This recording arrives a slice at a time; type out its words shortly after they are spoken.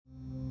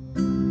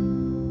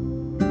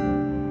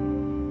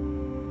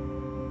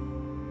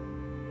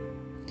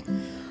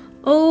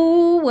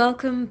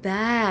welcome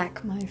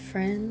back, my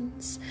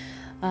friends.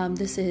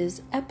 This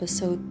is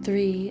episode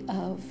 3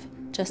 of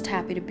Just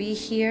Happy to Be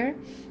Here.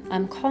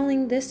 I'm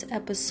calling this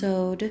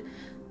episode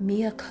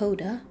Mia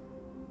Khouda,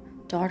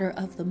 Daughter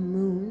of the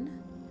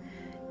Moon.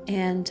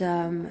 And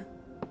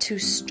to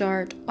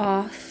start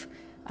off,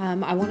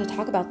 I want to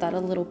talk about that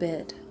a little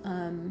bit.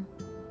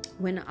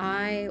 When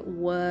I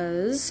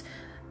was,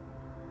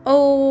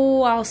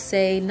 I'll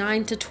say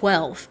 9 to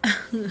 12.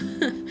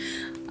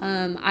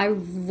 I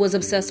was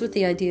obsessed with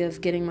the idea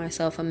of getting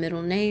myself a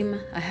middle name.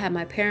 I had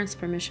my parents'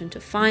 permission to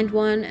find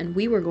one, and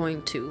we were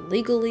going to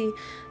legally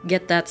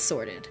get that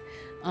sorted.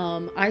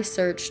 I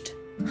searched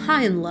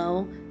high and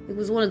low. It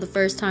was one of the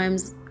first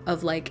times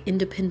of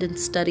independent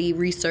study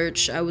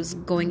research. I was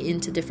going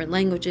into different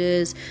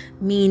languages,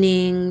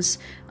 meanings,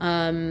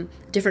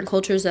 different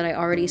cultures that I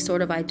already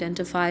sort of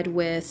identified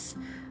with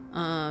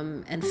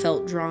and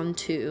felt drawn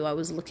to. I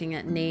was looking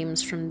at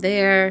names from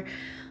there.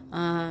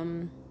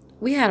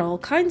 We had all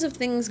kinds of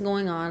things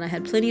going on. I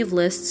had plenty of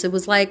lists. It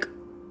was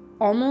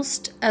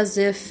almost as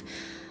if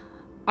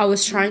I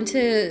was trying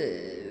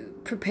to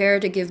prepare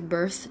to give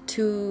birth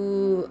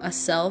to a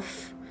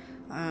self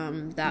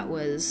that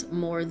was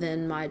more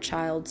than my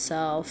child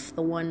self,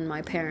 the one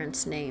my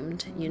parents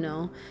named,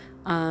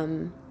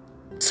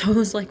 So it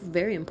was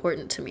very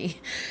important to me.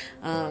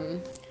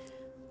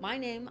 My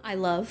name, I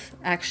love,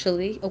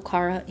 actually,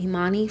 Okara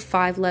Imani,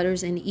 5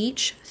 letters in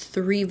each,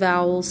 3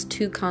 vowels,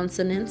 2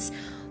 consonants.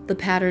 The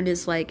pattern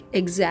is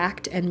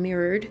exact and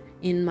mirrored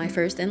in my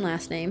first and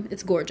last name.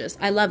 It's gorgeous.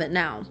 I love it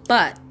now.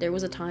 But there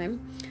was a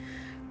time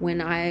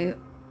when I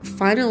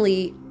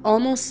finally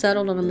almost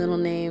settled on a middle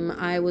name.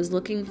 I was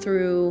looking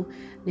through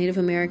Native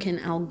American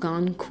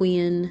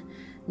Algonquian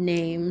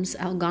names.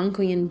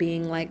 Algonquian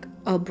being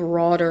a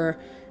broader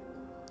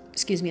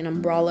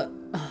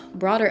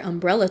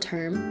umbrella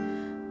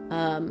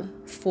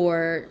term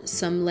for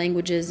some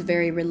languages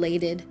very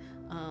related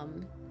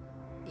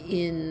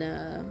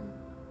in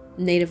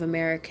Native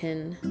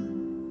American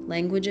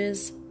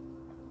languages.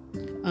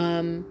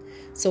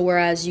 So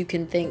whereas you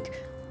can think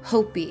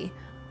Hopi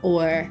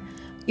or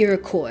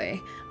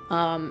Iroquois,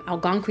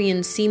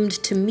 Algonquian seemed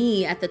to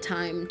me at the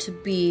time to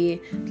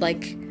be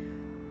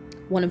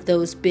one of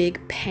those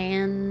big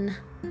pan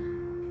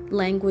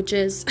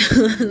languages.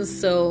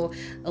 So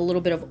a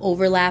little bit of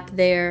overlap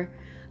there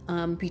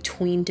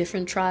between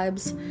different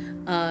tribes,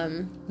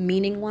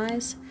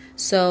 meaning-wise.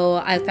 So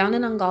I found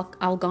an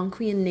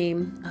Algonquian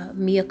name,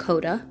 Mia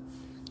Khouda,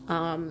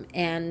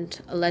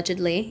 and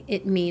allegedly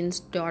it means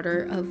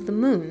daughter of the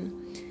moon.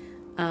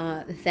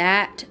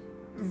 That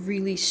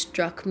really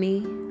struck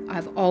me.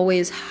 I've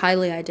always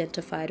highly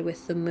identified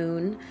with the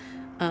moon.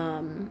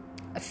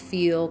 I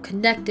feel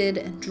connected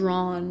and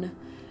drawn,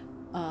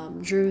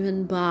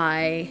 driven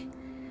by,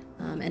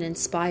 and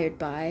inspired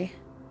by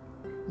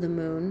the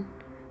moon.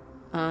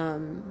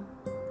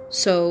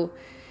 So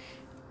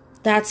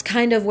that's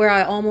kind of where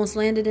I almost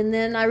landed, and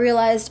then I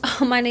realized,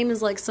 my name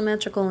is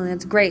symmetrical and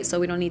it's great, so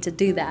we don't need to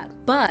do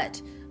that.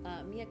 But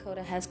Mia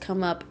Khouda has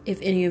come up, if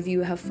any of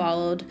you have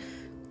followed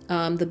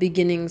the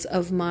beginnings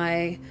of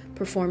my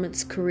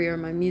performance career,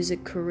 my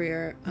music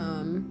career.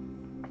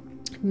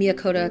 Mia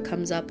Khouda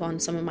comes up on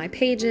some of my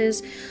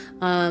pages.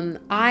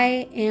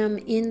 I am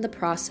in the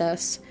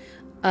process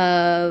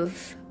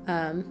of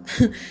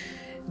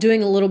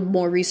doing a little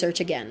more research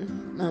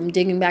again,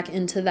 digging back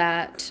into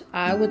that.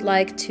 I would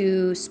like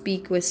to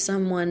speak with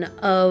someone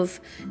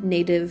of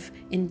Native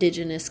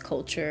Indigenous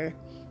culture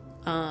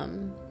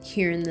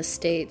here in the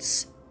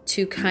States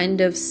to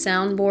kind of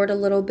soundboard a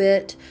little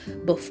bit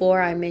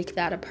before I make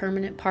that a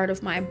permanent part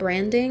of my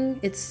branding.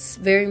 It's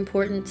very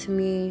important to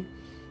me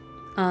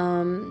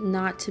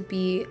not to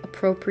be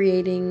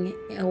appropriating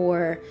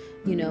or,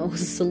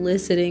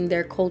 soliciting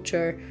their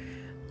culture,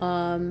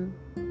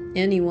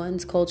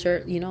 anyone's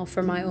culture,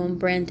 for my own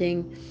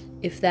branding,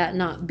 if that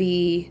not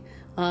be,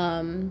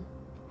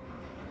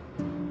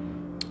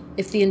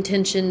 if the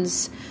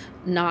intentions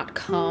not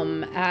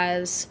come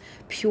as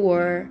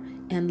pure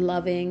and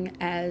loving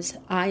as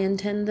I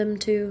intend them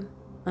to.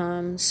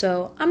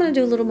 So I'm going to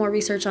do a little more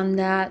research on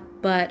that,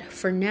 but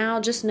for now,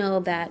 just know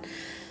that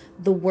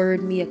the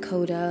word Mia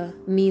Khouda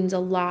means a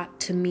lot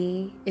to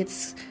me.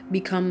 It's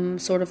become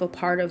sort of a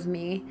part of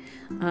me.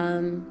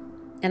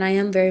 And I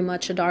am very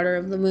much a daughter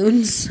of the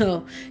moon,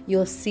 so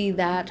you'll see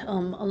that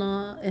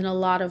in a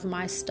lot of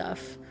my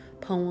stuff,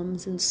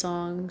 poems and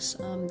songs,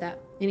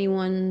 that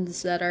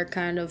anyone's that are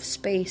kind of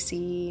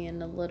spacey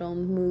and a little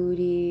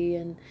moody,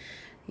 and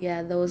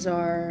yeah, those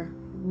are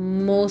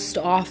most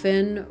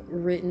often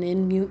written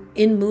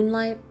in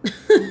moonlight,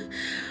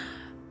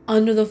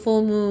 under the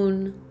full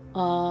moon.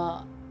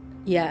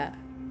 Yeah,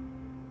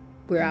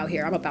 we're out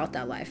here. I'm about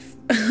that life.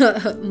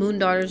 Moon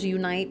daughters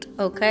unite,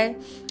 okay?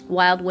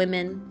 Wild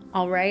women,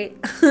 all right?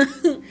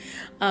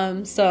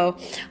 So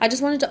I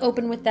just wanted to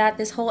open with that.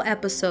 This whole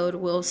episode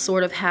will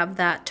sort of have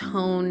that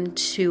tone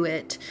to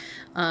it.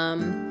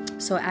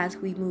 So as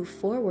we move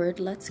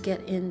forward, let's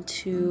get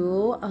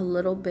into a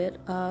little bit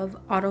of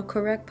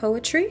autocorrect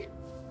poetry.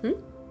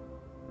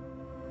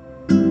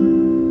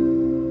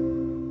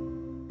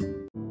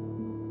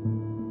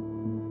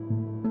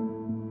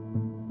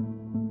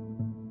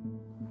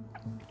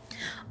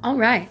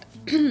 right.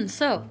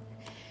 So,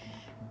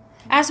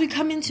 as we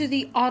come into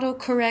the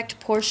autocorrect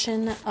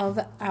portion of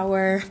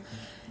our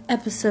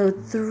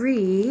episode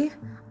 3,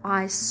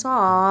 I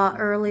saw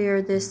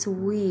earlier this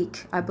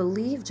week, I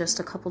believe just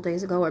a couple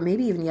days ago, or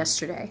maybe even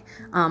yesterday,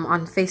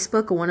 on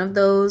Facebook, one of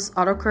those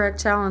autocorrect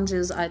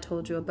challenges I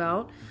told you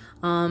about.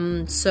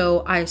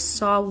 So I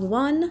saw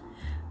one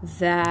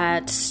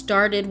that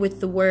started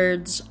with the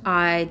words,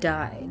 "I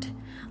died."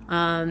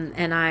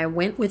 And I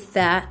went with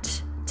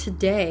that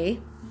today.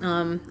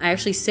 I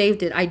actually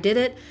saved it. I did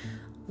it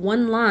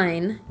one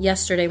line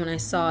yesterday when I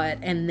saw it,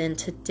 and then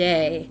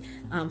today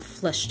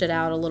fleshed it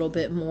out a little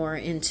bit more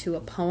into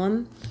a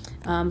poem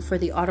for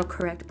the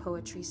autocorrect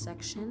poetry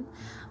section.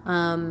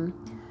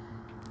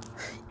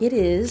 It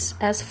is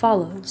as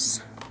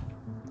follows.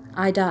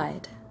 I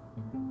died.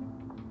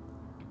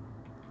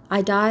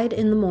 I died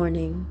in the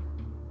morning,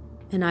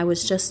 and I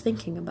was just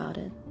thinking about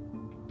it.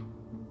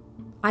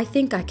 I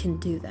think I can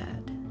do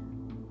that.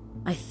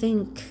 I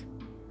think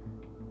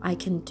I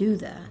can do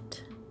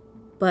that.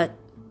 But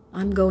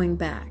I'm going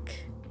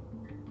back.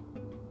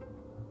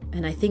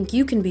 And I think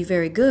you can be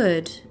very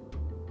good,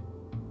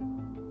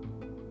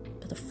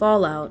 but the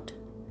fallout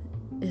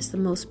is the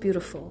most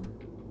beautiful.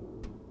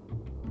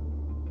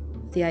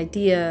 The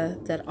idea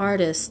that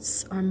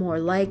artists are more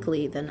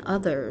likely than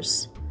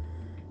others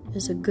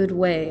is a good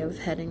way of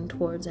heading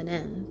towards an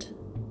end.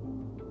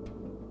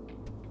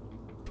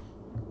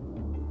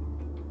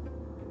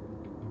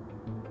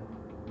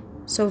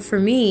 So for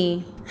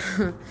me,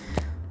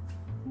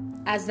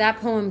 as that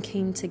poem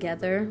came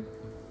together,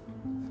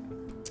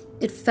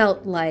 it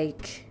felt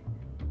like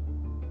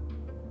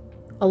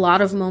a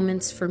lot of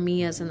moments for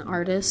me as an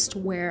artist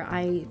where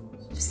I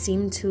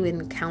seemed to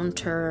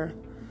encounter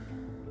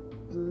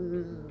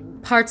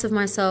parts of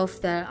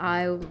myself that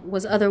I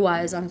was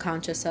otherwise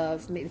unconscious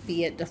of,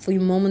 be it a few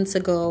moments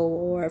ago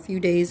or a few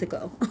days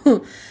ago.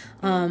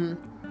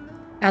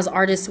 As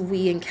artists,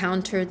 we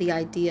encounter the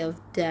idea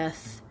of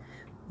death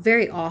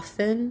very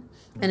often,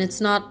 and it's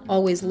not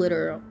always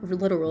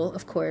literal,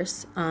 of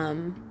course.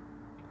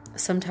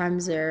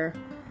 Sometimes they're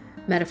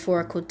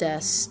metaphorical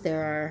deaths.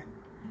 There are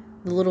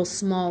the little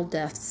small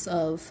deaths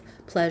of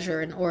pleasure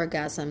and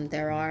orgasm.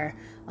 There are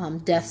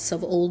deaths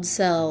of old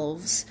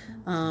selves.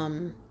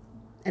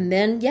 And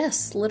then,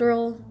 yes,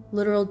 literal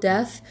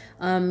death.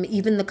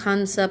 Even the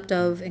concept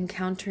of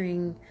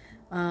encountering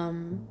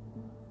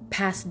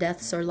past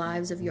deaths or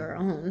lives of your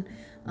own.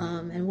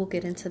 And we'll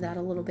get into that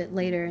a little bit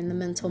later in the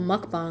mental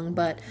mukbang.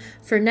 But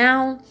for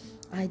now,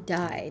 I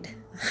died.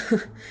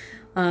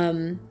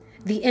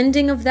 The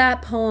ending of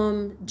that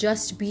poem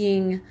just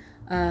being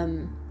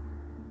the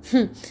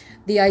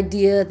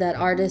idea that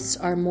artists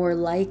are more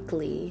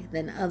likely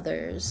than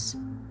others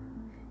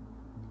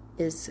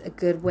is a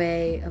good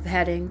way of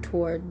heading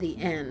toward the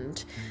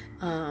end.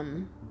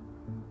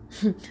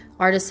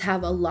 Artists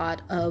have a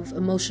lot of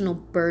emotional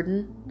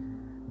burden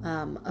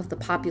of the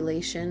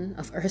population,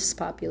 of Earth's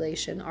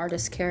population.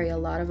 Artists carry a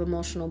lot of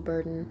emotional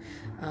burden.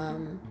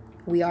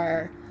 We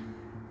are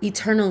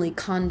eternally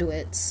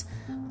conduits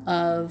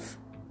of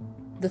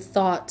the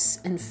thoughts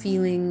and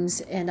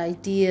feelings and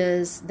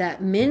ideas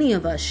that many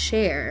of us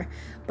share,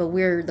 but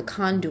we're the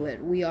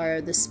conduit. We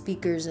are the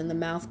speakers and the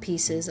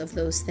mouthpieces of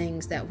those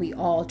things that we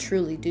all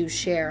truly do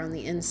share on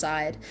the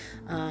inside.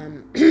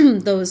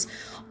 Those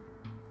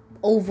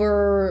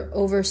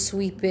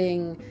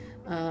oversweeping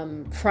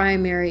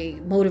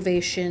primary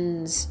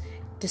motivations,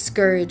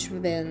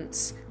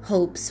 discouragements,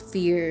 hopes,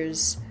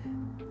 fears,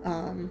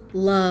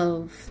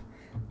 love.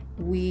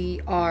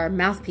 We are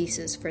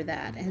mouthpieces for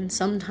that, and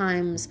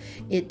sometimes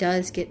it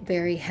does get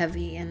very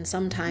heavy, and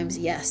sometimes,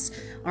 yes,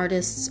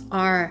 artists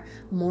are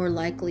more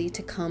likely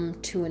to come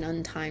to an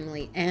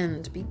untimely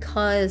end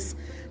because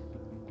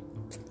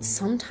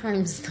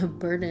sometimes the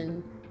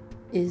burden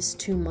is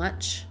too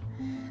much.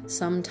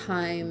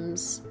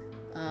 Sometimes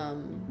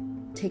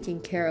taking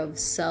care of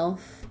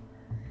self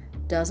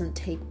doesn't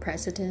take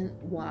precedent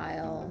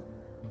while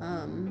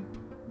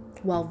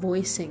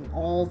voicing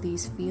all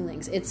these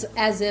feelings. It's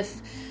as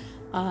if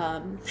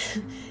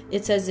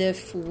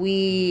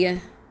we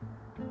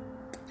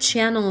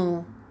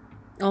channel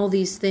all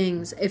these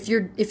things. If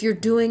you're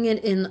doing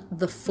it in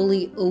the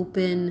fully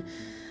open,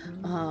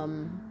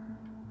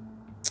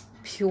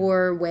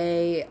 pure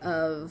way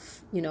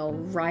of,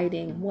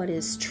 writing what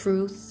is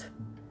truth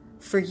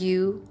for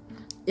you,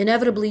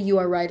 inevitably you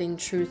are writing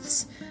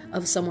truths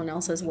of someone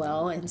else as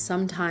well. And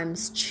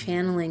sometimes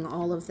channeling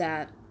all of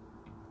that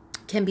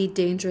can be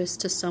dangerous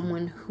to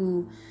someone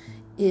who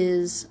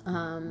is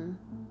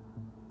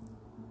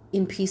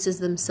in pieces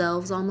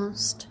themselves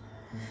almost,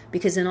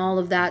 because then all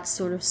of that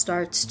sort of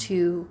starts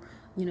to,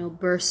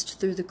 burst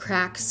through the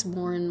cracks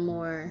more and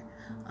more.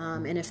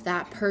 And if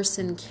that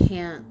person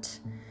can't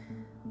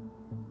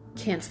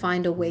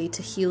find a way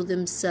to heal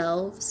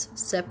themselves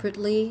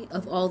separately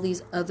of all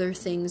these other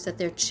things that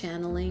they're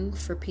channeling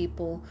for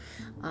people,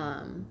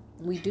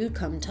 we do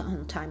come to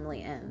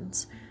untimely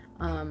ends.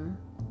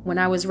 When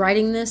I was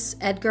writing this,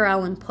 Edgar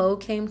Allan Poe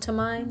came to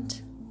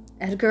mind.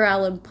 Edgar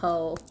Allan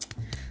Poe.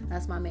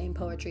 That's my main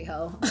poetry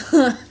hoe.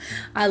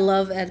 I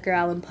love Edgar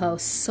Allan Poe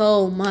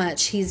so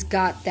much. He's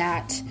got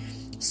that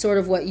sort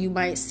of what you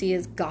might see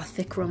as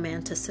gothic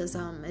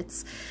romanticism.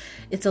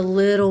 It's a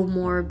little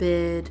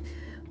morbid,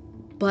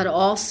 but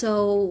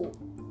also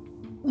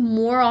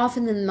more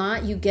often than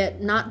not, you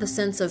get not the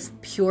sense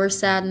of pure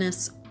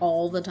sadness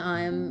all the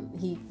time.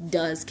 He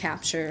does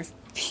capture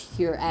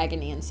pure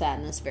agony and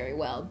sadness very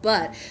well,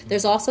 but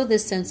there's also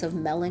this sense of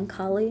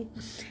melancholy,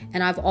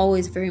 and I've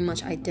always very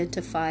much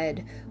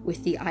identified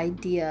with the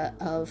idea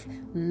of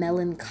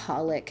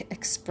melancholic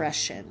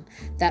expression,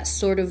 that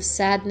sort of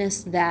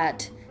sadness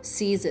that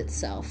sees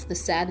itself, the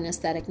sadness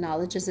that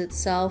acknowledges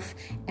itself,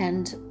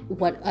 and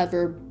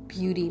whatever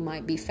beauty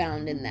might be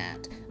found in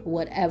that,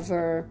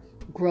 whatever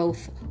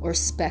growth or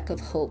speck of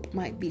hope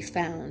might be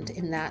found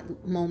in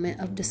that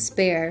moment of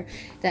despair,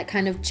 that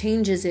kind of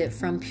changes it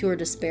from pure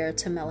despair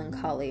to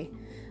melancholy.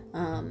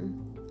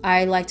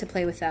 I like to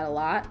play with that a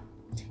lot.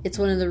 It's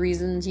one of the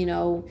reasons,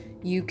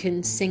 you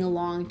can sing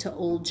along to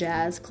old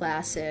jazz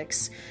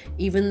classics,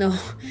 even though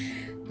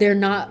they're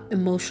not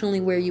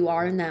emotionally where you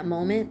are in that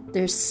moment.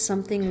 There's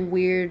something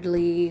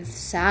weirdly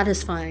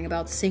satisfying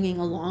about singing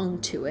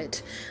along to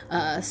it.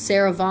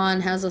 Sarah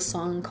Vaughan has a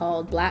song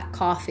called Black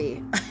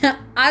Coffee.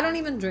 I don't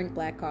even drink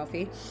black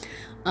coffee.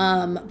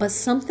 But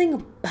something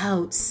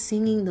about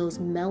singing those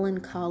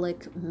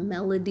melancholic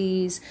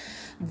melodies,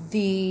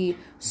 the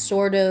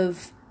sort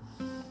of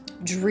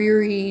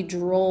dreary,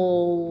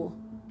 droll,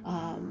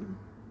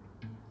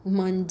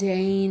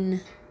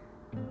 mundane,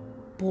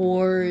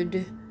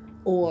 bored,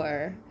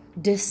 or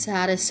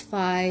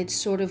dissatisfied,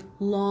 sort of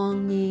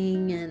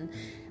longing, and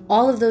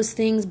all of those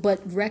things,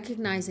 but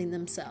recognizing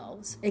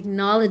themselves,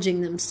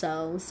 acknowledging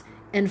themselves,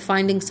 and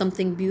finding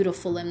something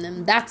beautiful in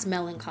them. That's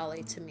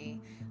melancholy to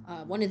me.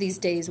 One of these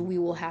days we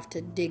will have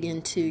to dig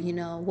into,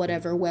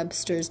 whatever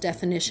Webster's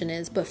definition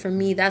is. But for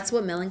me, that's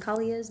what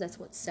melancholy is. That's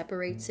what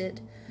separates it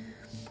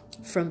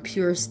from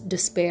pure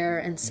despair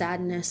and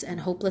sadness and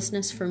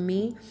hopelessness for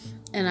me.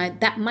 And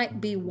that might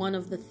be one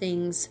of the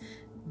things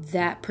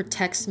that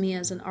protects me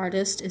as an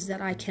artist, is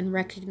that I can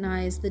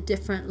recognize the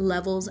different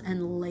levels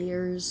and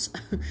layers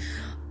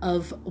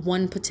of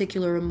one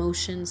particular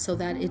emotion, so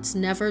that it's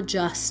never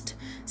just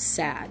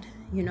sad,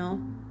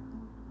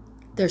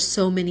 There's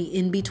so many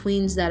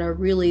in-betweens that are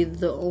really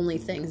the only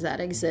things that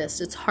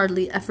exist. It's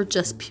hardly ever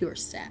just pure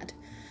sad.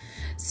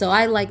 So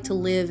I like to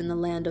live in the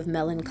land of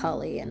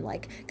melancholy and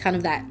kind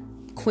of that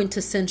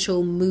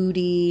quintessential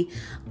moody.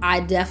 I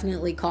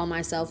definitely call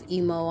myself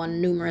emo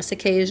on numerous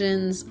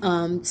occasions.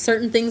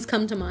 Certain things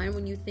come to mind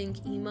when you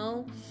think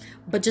emo,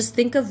 but just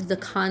think of the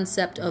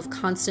concept of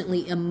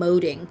constantly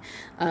emoting.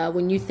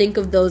 When you think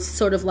of those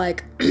sort of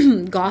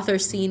goth or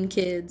scene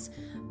kids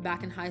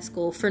back in high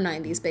school, for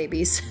 90s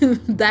babies,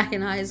 back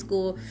in high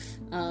school,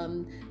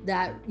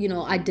 that,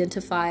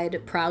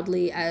 identified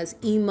proudly as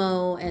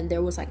emo, and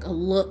there was a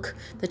look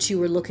that you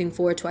were looking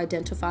for to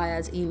identify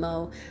as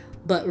emo.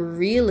 But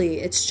really,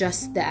 it's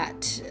just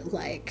that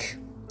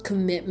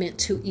commitment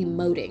to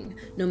emoting,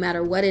 no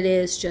matter what it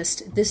is.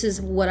 Just, this is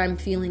what I'm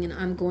feeling and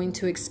I'm going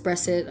to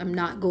express it. I'm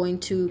not going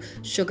to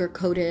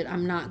sugarcoat it.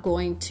 I'm not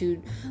going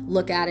to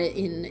look at it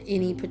in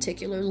any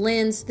particular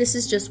lens. This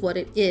is just what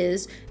it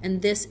is,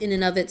 and this in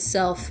and of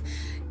itself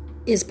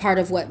is part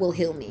of what will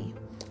heal me.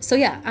 So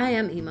yeah, I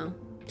am emo.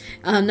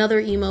 Another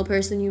emo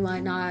person you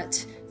might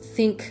not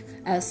think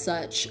as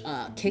such,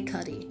 Kid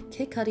Cudi.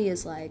 Kid Cudi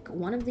is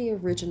one of the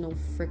original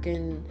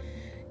freaking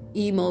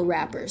emo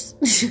rappers.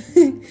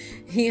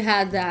 He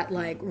had that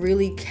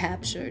really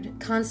captured,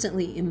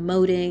 constantly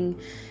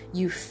emoting.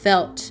 You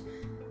felt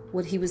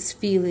what he was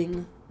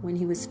feeling when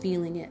he was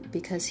feeling it,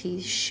 because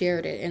he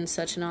shared it in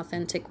such an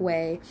authentic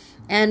way.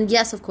 And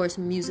yes, of course,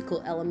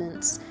 musical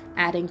elements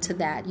adding to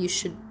that. You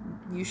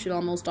should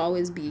almost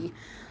always be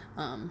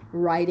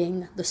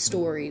writing the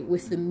story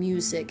with the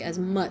music as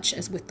much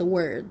as with the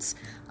words.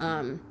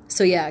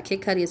 So yeah,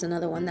 Kid Cudi is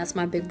another one. That's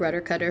my big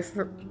brother cutter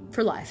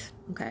for life.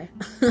 Okay.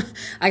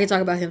 I could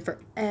talk about him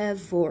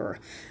forever.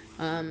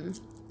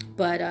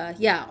 But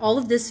yeah, all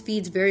of this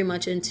feeds very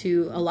much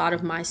into a lot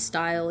of my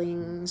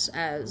stylings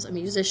as a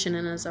musician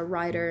and as a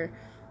writer.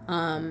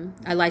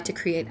 I like to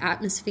create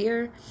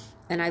atmosphere,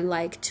 and I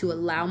like to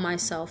allow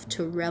myself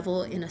to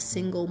revel in a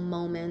single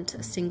moment,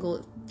 a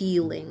single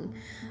feeling,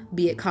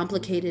 be it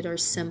complicated or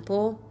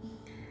simple.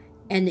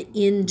 And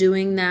in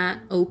doing that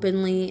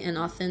openly and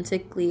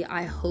authentically,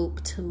 I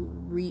hope to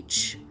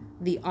reach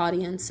the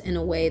audience in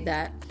a way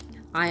that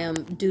I am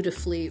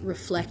dutifully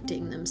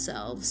reflecting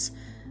themselves.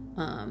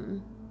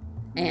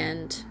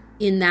 And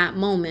in that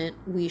moment,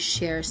 we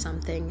share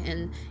something.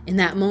 And in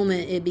that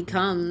moment, it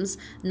becomes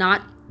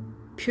not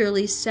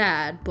purely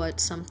sad, but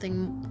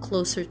something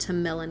closer to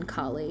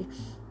melancholy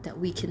that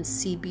we can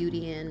see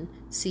beauty in,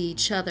 see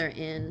each other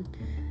in,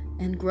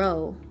 and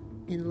grow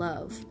in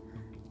love,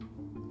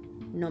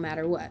 no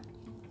matter what.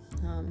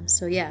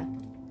 So yeah,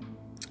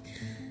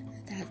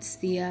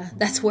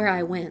 that's where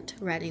I went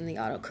writing the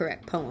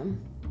autocorrect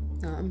poem.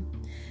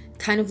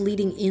 kind of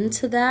leading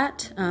into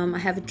that, I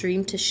have a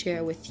dream to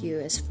share with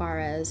you as far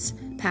as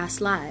past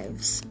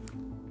lives.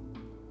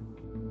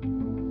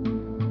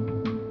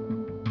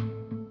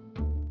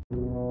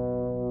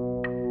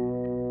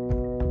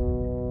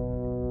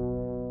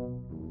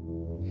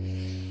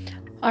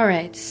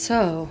 Alright,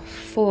 so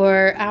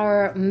for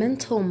our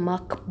mental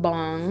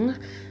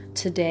mukbang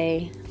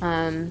today,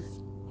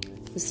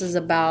 this is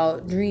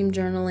about dream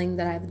journaling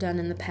that I've done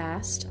in the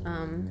past.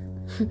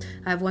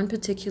 I have one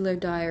particular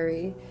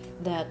diary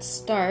that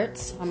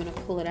starts, I'm going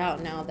to pull it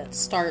out now, that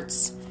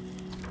starts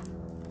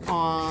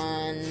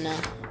on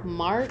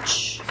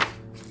March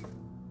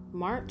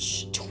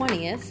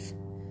 20th,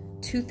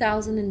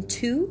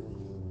 2002.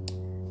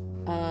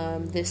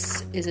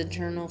 This is a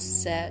journal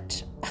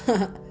set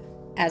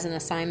as an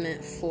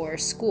assignment for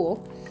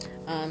school.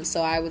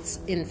 So I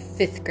was in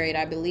 5th grade,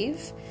 I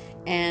believe.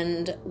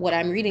 And what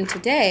I'm reading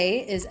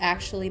today is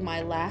actually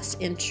my last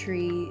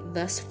entry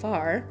thus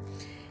far.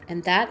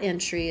 And that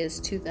entry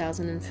is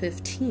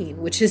 2015,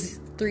 which is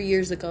 3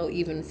 years ago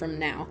even from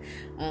now.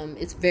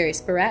 It's very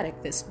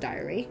sporadic, this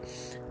diary.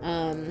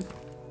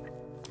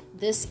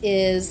 This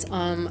is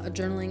a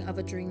journaling of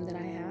a dream that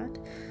I had.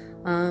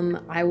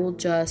 I will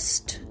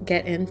just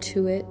get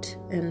into it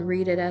and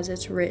read it as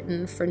it's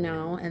written for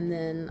now and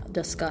then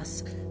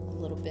discuss a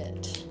little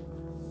bit.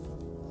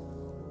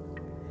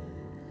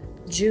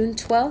 June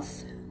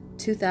 12th,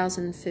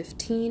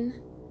 2015,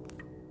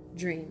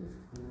 dream.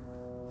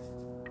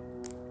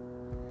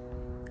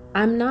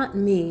 I'm not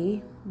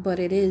me, but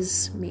it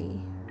is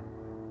me.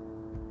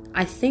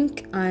 I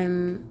think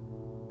I'm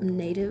a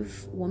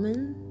Native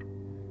woman,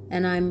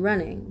 and I'm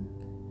running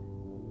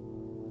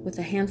with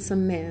a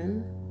handsome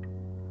man.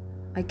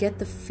 I get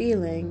the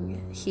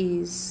feeling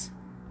he's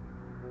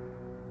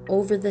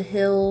over the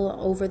hill,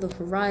 over the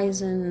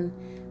horizon.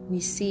 We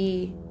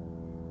see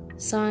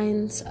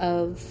signs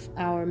of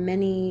our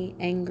many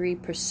angry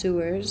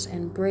pursuers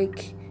and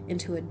break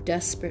into a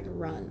desperate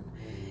run.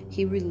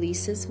 He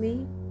releases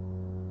me,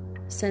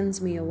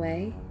 sends me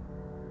away,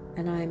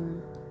 and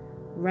I'm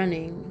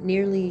running,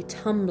 nearly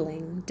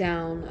tumbling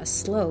down a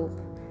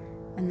slope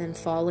and then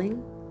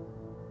falling,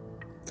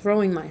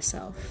 throwing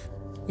myself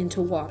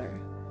into water.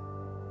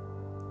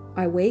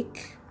 I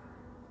wake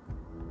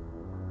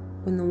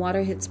when the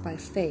water hits my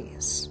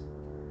face,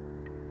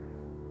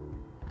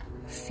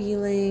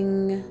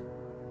 feeling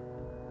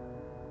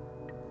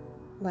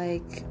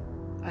like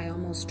I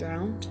almost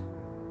drowned.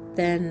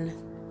 Then,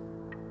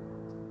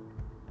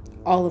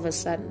 all of a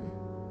sudden,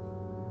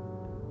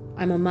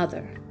 I'm a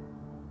mother.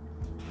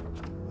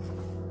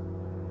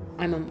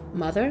 I'm a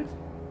mother?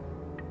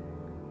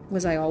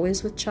 Was I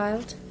always with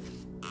child?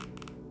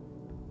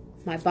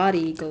 My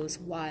body goes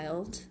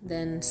wild,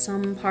 then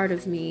some part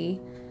of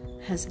me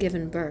has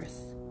given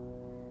birth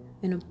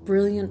in a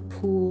brilliant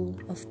pool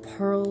of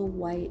pearl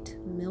white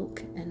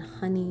milk and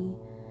honey,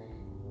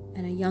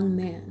 and a young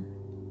man,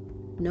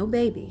 no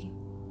baby,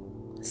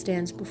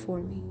 stands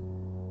before me.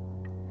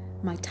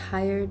 My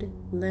tired,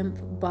 limp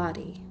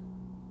body.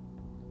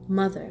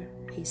 Mother,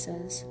 he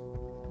says.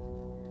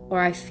 Or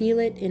I feel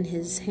it in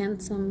his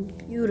handsome,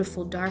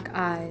 beautiful dark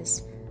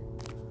eyes.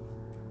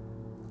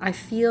 I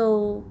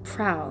feel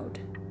proud.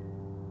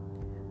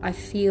 I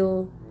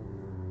feel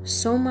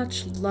so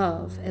much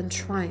love and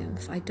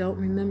triumph. I don't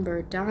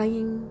remember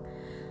dying,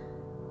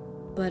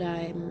 but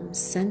I'm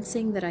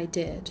sensing that I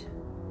did.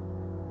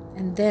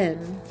 And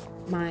then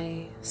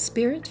my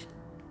spirit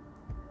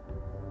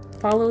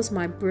follows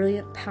my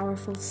brilliant,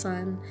 powerful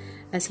son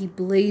as he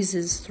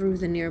blazes through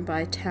the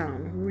nearby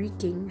town,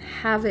 wreaking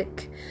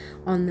havoc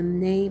in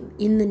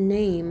the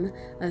name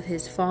of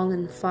his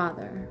fallen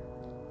father,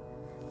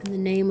 in the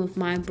name of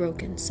my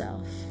broken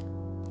self,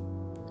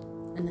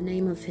 in the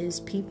name of his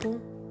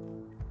people,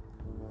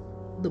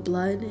 the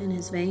blood in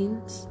his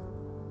veins.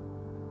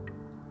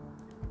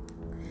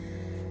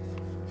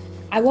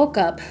 I woke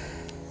up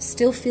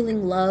still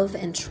feeling love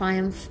and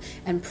triumph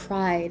and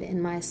pride in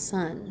my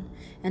son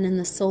and in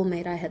the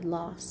soulmate I had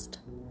lost,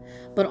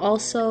 but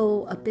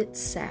also a bit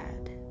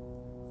sad.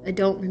 I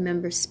don't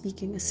remember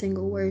speaking a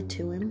single word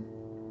to him,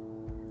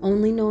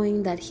 only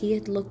knowing that he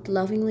had looked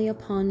lovingly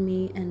upon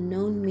me and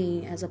known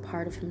me as a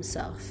part of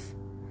himself,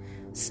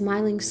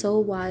 smiling so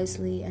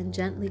wisely and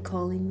gently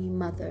calling me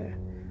mother.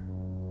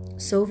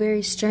 So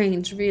very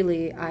strange,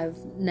 really. I've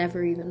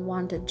never even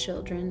wanted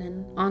children,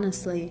 and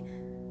honestly,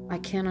 I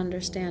can't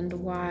understand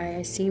why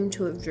I seem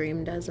to have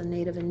dreamed as a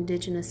Native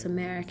Indigenous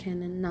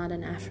American and not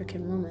an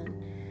African woman.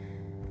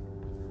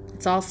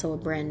 It's also a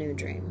brand new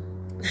dream.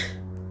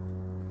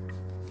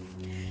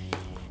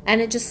 And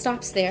it just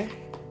stops there.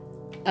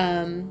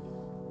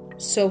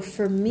 So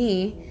for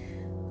me,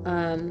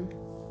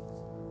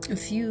 a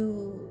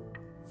few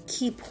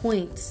key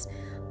points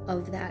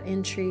of that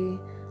entry,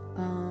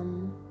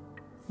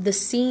 the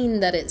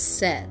scene that it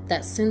set,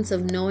 that sense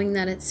of knowing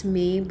that it's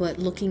me, but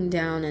looking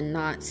down and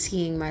not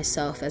seeing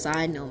myself as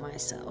I know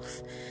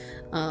myself,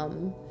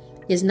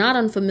 is not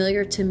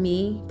unfamiliar to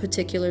me,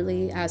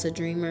 particularly as a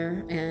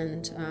dreamer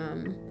and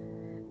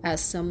as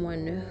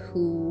someone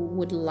who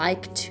would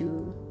like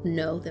to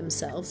know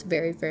themselves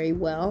very, very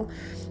well,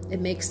 it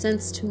makes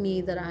sense to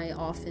me that I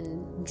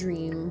often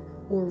dream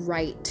or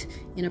write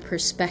in a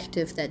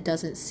perspective that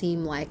doesn't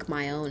seem like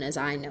my own as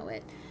I know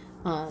it.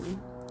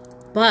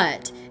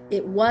 But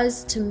it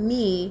was, to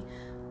me,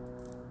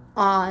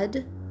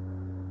 odd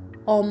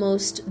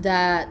almost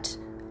that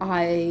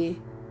I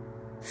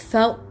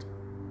felt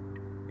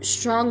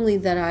strongly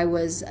that I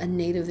was a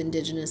Native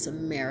Indigenous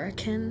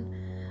American,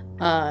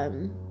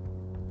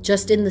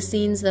 just in the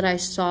scenes that I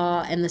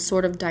saw and the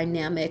sort of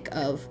dynamic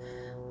of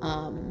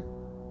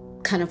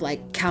kind of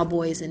like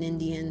cowboys and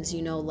Indians,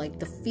 like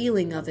the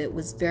feeling of it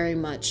was very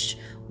much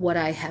what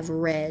I have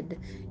read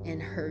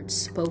and heard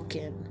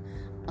spoken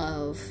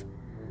of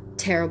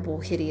terrible,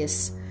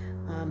 hideous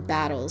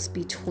battles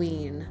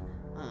between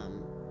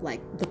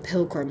like the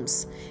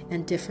Pilgrims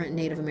and different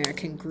Native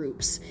American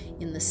groups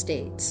in the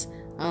States.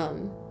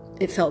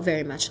 It felt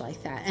very much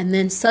like that. And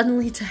then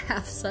suddenly to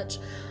have such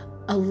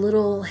a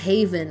little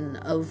haven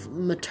of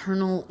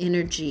maternal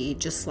energy,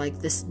 just like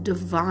this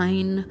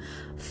divine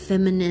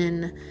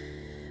feminine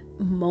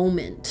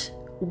moment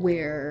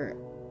where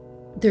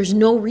there's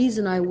no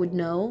reason I would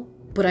know,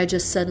 but I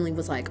just suddenly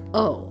was like,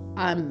 oh,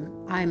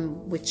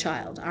 I'm with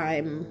child.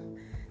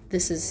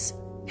 This is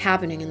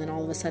happening. And then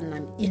all of a sudden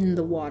I'm in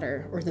the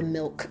water or the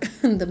milk,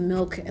 the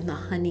milk and the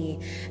honey,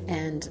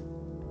 and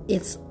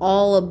it's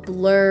all a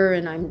blur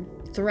and I'm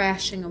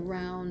thrashing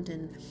around,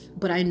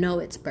 but I know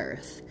it's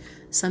birth.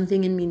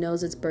 Something in me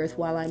knows it's birth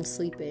while I'm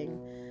sleeping,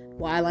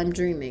 while I'm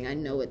dreaming. I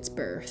know it's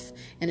birth.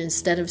 And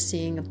instead of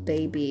seeing a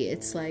baby,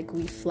 it's like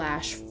we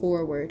flash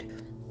forward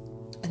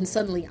and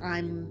suddenly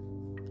I'm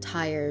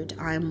tired,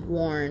 I'm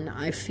worn,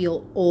 I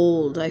feel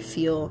old, I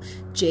feel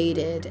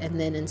jaded. And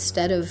then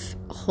instead of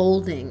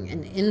holding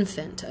an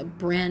infant, a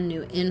brand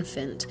new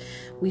infant,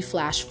 we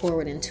flash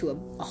forward into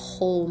a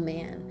whole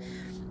man,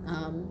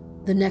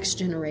 the next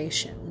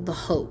generation, the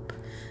hope,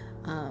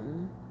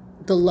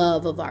 the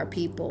love of our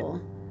people.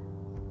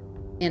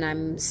 And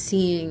I'm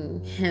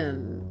seeing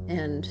him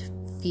and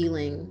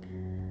feeling,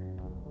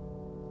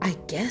 I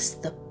guess,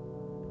 the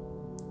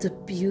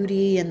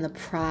beauty and the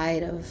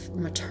pride of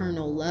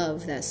maternal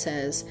love that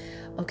says,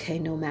 okay,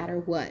 no matter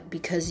what,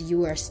 because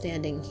you are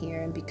standing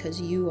here and because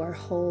you are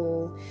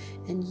whole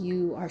and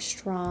you are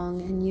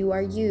strong and you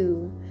are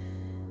you,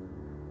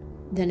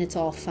 then it's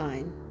all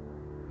fine.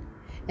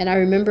 And I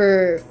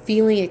remember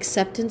feeling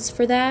acceptance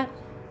for that.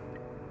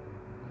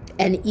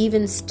 And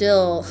even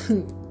still,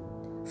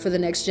 for the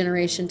next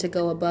generation to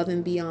go above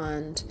and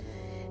beyond.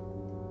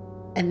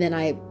 And then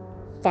I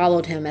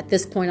followed him. At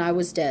this point, I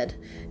was dead.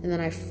 And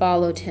then I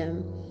followed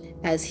him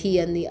as he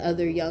and the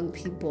other young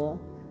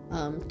people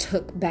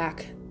took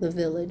back the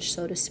village,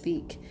 so to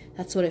speak.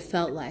 That's what it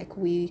felt like.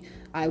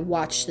 I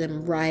watched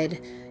them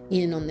ride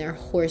in on their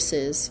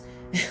horses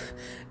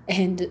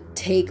and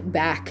take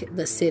back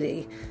the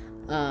city.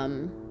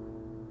 And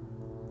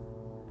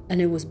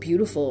it was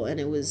beautiful, and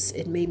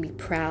it made me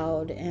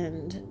proud,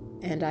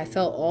 and I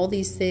felt all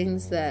these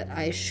things that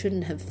I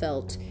shouldn't have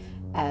felt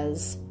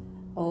as,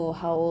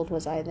 how old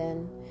was I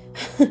then?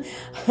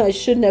 I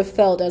shouldn't have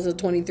felt as a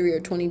 23 or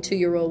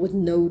 22-year-old with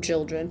no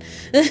children.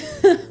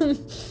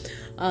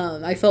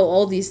 I felt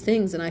all these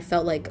things, and I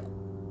felt like,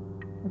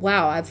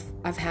 wow,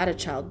 I've had a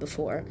child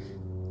before.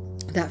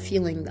 That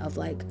feeling of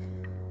like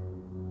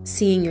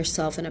seeing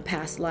yourself in a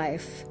past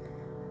life,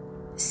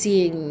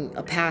 seeing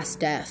a past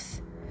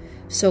death.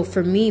 So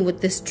for me, what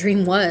this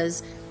dream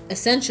was,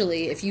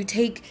 essentially, if you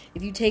take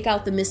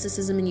out the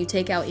mysticism and you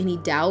take out any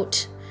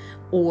doubt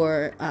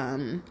or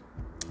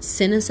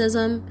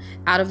cynicism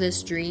out of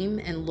this dream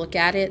and look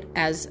at it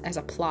as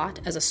a plot,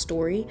 as a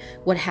story,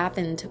 what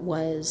happened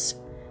was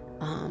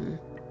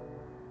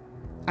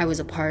I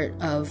was a part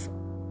of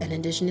an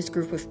indigenous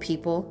group of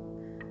people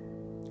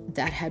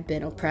that had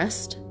been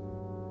oppressed,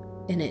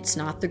 and it's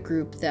not the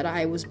group that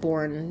I was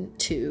born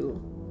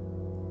to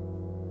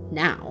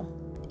now.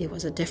 It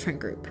was a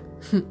different group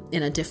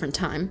in a different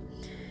time.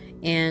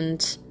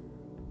 And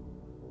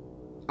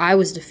I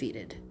was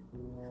defeated.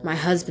 My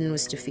husband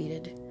was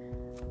defeated.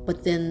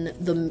 But then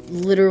the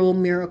literal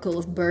miracle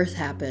of birth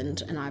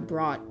happened, and I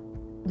brought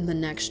the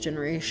next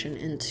generation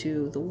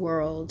into the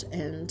world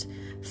and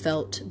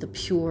felt the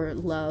pure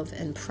love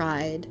and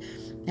pride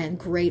and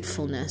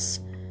gratefulness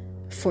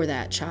for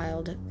that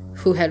child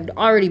who had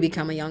already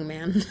become a young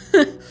man,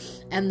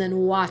 and then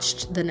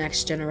watched the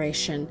next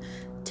generation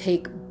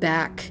take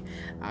back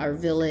our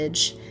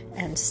village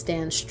and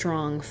stand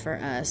strong for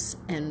us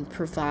and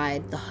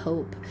provide the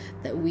hope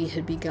that we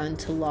had begun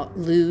to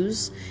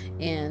lose,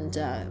 and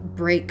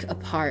break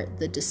apart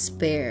the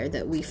despair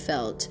that we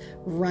felt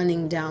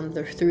running down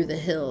through the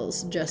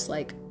hills, just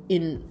like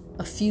in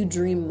a few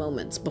dream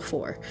moments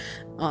before.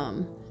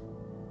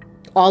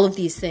 All of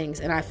these things,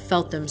 and I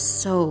felt them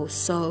so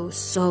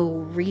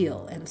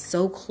real and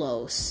so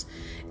close,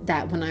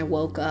 that when I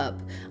woke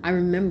up, I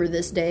remember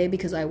this day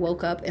because I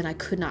woke up and I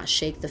could not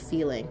shake the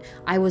feeling.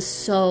 I was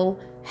so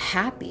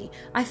happy.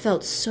 I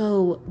felt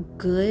so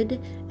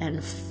good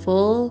and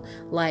full,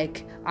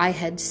 like I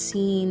had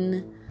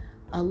seen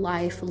a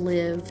life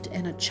lived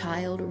and a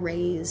child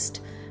raised,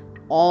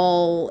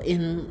 all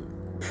in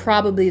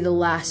probably the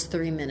last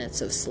 3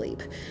 minutes of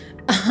sleep.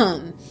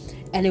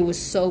 And it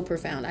was so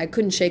profound. I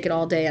couldn't shake it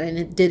all day, and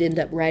I did end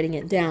up writing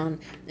it down.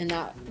 And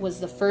that was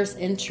the first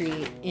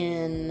entry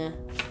in,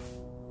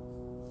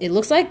 it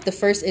looks like the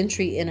first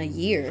entry in a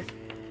year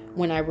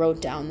when I wrote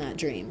down that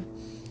dream.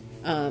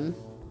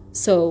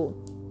 So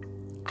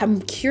I'm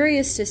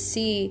curious to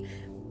see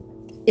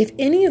if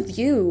any of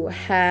you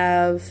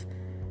have,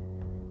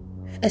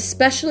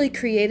 especially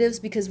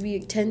creatives, because we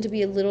tend to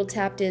be a little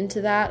tapped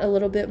into that a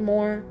little bit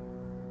more,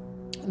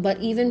 but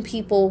even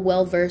people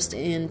well versed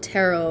in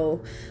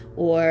tarot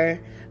or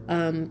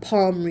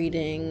palm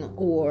reading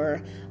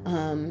or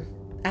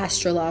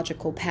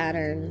astrological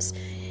patterns,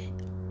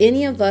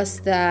 any of us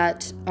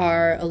that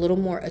are a little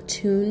more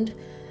attuned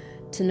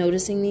to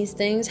noticing these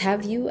things,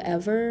 have you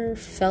ever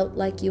felt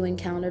like you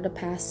encountered a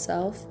past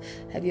self?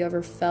 Have you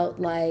ever felt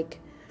like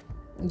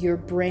your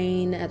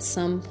brain at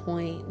some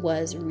point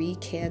was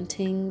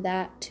recanting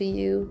that to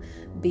you,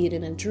 be it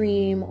in a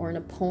dream or in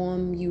a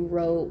poem you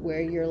wrote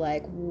where you're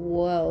like,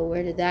 whoa,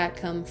 where did that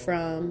come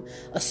from?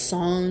 A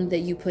song that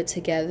you put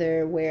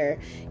together where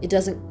it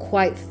doesn't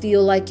quite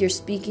feel like you're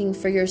speaking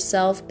for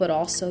yourself, but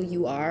also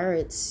you are,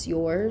 it's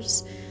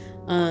yours.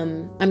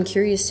 I'm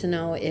curious to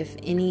know if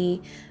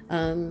any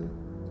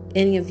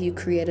of you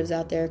creatives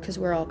out there, because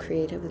we're all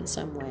creative in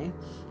some way,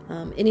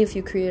 any of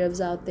you creatives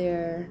out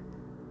there,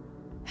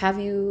 have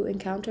you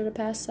encountered a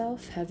past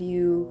self? Have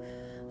you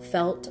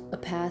felt a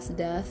past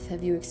death?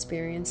 Have you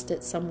experienced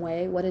it some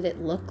way? What did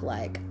it look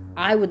like?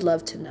 I would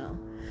love to know.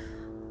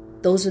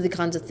 Those are the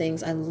kinds of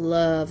things I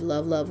love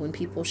when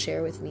people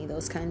share with me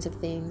those kinds of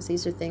things.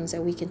 These are things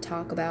that we can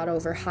talk about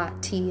over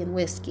hot tea and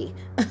whiskey.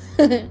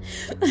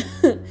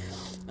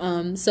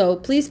 So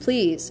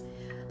please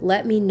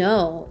let me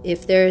know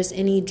if there's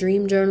any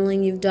dream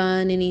journaling you've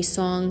done, any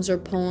songs or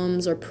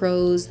poems or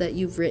prose that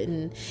you've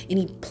written,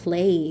 any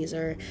plays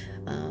or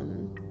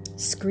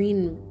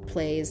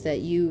screenplays that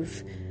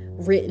you've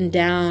written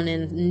down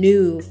and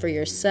knew for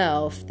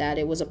yourself that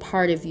it was a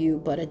part of you,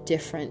 but a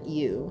different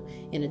you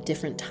in a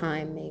different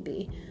time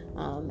maybe.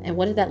 And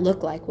what did that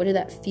look like? What did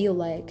that feel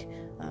like?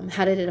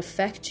 How did it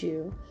affect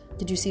you?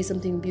 Did you see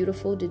something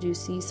beautiful? Did you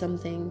see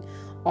something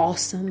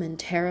awesome and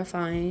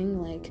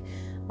terrifying? Like,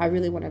 I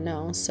really want to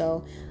know.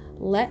 So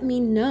let me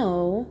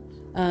know.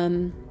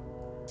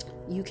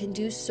 You can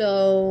do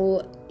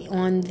so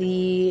on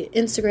the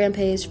Instagram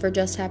page for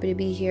Just Happy to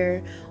Be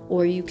Here,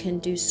 or you can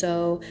do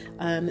so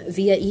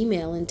via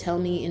email and tell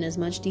me in as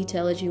much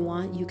detail as you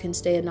want. You can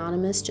stay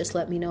anonymous. Just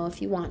let me know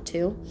if you want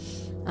to.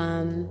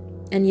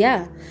 And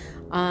yeah,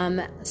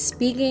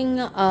 speaking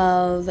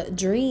of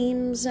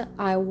dreams,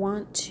 I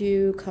want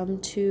to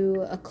come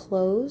to a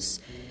close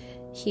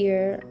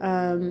here.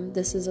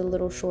 This is a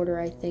little shorter,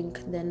 I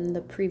think, than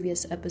the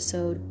previous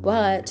episode,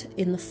 but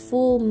in the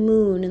full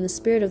moon, in the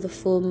spirit of the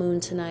full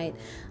moon tonight,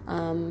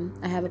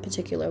 I have a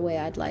particular way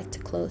I'd like to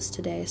close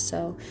today.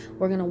 So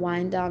we're going to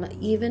wind down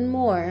even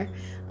more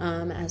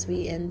as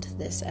we end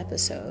this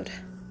episode.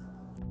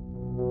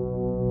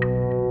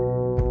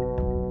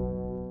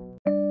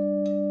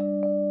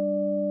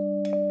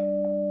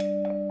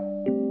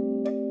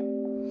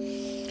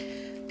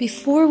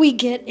 Before we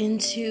get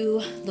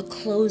into the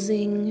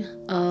closing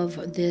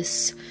of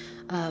this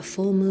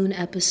full moon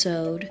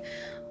episode,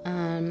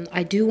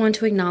 I do want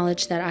to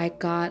acknowledge that I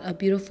got a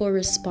beautiful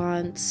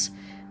response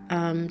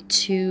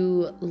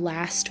to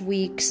last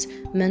week's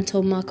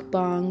mental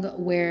mukbang,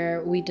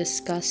 where we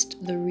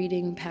discussed the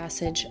reading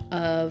passage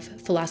of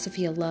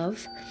Philosophy of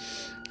Love.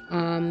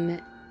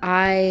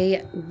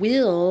 I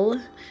will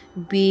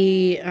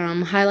be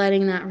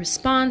highlighting that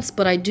response,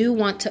 but I do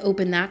want to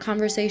open that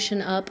conversation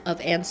up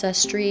of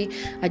ancestry.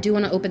 I do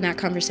want to open that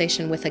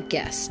conversation with a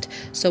guest.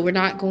 So we're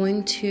not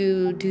going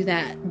to do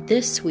that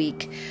this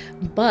week,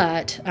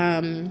 but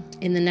in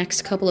the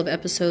next couple of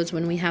episodes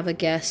when we have a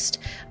guest,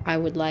 I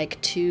would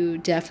like to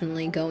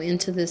definitely go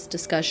into this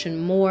discussion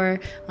more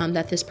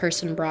that this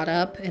person brought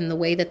up and the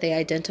way that they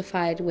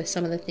identified with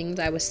some of the things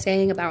I was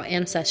saying about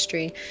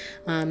ancestry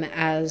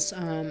as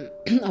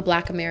a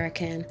Black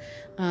American.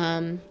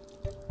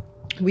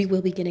 We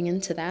will be getting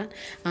into that.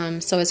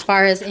 So as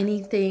far as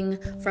anything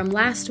from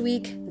last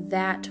week,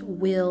 that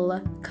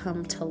will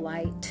come to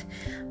light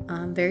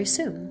very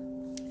soon.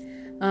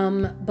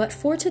 But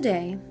for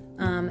today,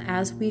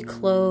 as we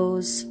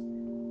close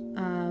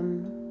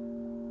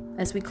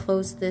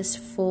this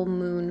full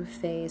moon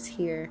phase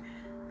here,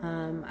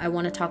 I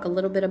want to talk a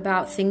little bit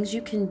about things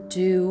you can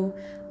do.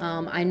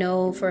 I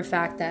know for a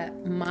fact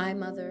that my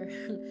mother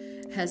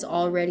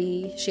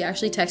she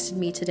actually texted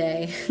me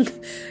today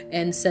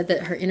and said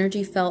that her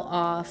energy fell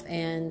off,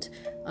 and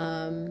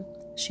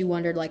she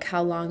wondered like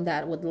how long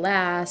that would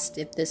last,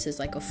 if this is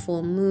like a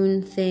full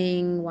moon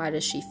thing, why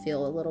does she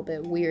feel a little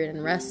bit weird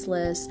and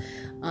restless,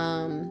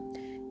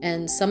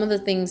 and some of the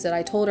things that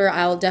I told her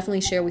I'll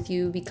definitely share with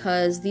you,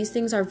 because these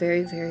things are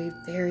very, very,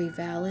 very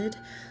valid.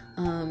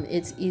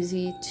 It's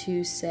easy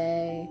to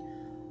say,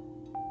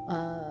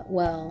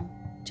 well,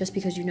 just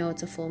because you know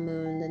it's a full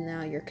moon, then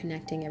now you're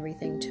connecting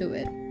everything to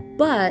it.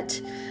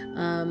 But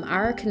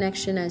our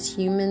connection as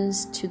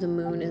humans to the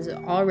moon is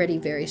already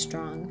very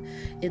strong.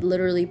 It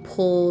literally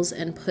pulls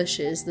and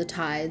pushes the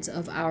tides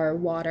of our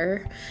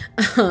water.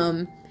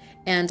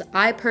 And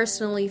I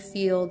personally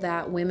feel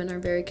that women are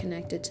very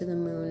connected to the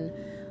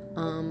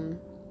moon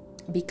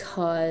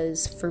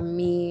because for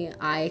me,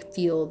 I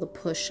feel the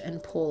push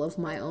and pull of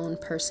my own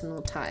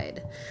personal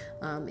tide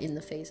in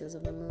the phases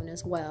of the moon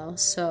as well.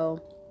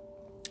 So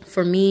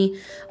for me,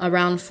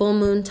 around full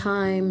moon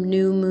time,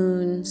 new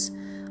moons,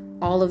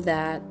 all of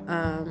that,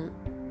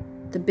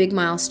 the big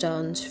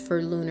milestones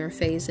for lunar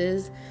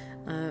phases,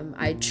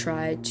 I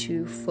try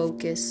to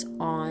focus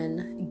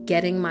on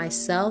getting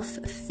myself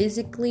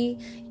physically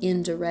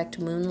in direct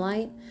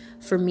moonlight.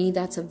 For me,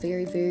 that's a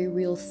very, very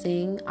real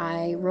thing.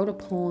 I wrote a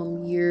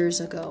poem years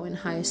ago in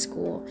high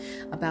school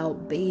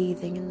about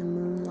bathing in the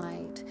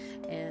moonlight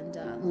and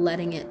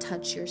letting it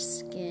touch your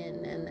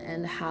skin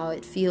and how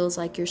it feels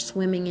like you're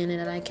swimming in it,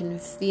 and I can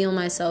feel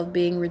myself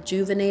being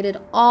rejuvenated.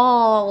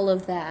 All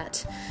of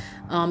that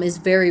is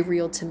very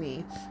real to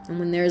me. And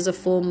when there's a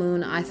full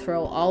moon, I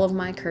throw all of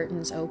my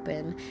curtains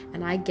open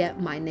and I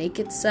get my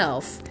naked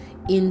self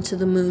into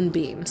the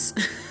moonbeams.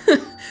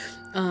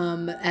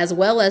 As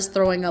well as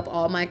throwing up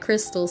all my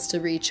crystals to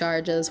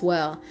recharge as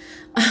well.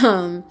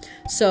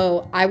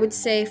 So I would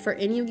say for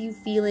any of you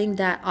feeling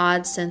that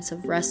odd sense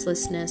of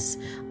restlessness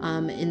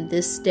in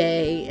this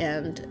day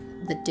and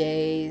the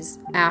days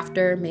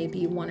after,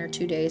 maybe 1 or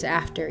 2 days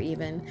after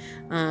even,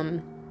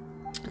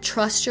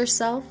 trust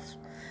yourself.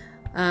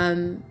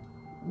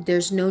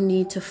 There's no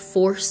need to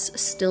force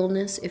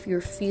stillness. If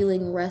you're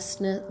feeling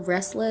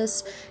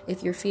restless,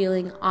 if you're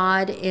feeling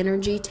odd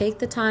energy, take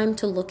the time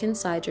to look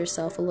inside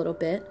yourself a little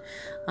bit.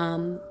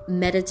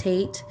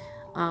 Meditate.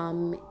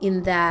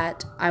 In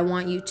that, I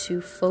want you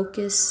to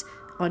focus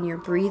on your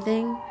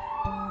breathing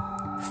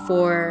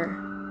for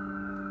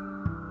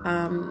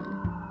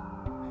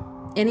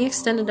any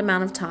extended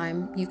amount of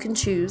time. You can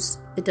choose.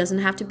 It doesn't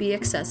have to be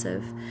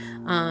excessive.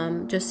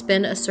 Just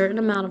spend a certain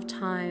amount of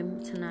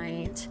time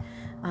tonight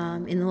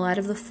in the light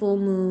of the full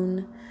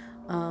moon,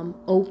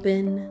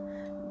 open.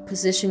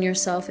 Position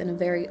yourself in a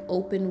very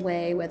open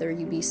way, whether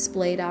you be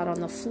splayed out on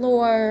the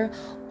floor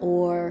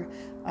or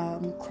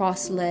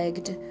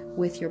cross-legged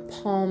with your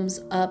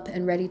palms up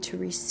and ready to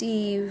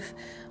receive,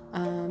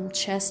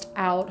 chest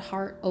out,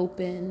 heart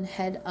open,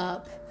 head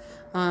up.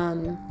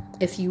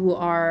 If you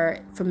are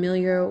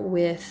familiar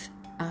with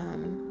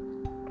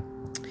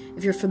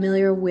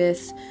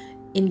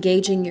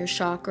engaging your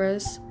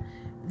chakras,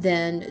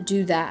 then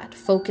do that.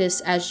 Focus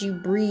as you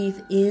breathe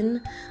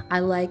in. I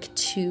like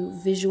to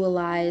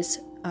visualize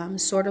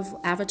sort of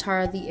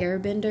Avatar of the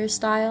Airbender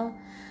style,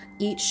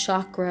 each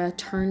chakra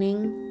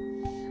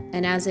turning.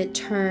 And as it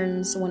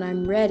turns, when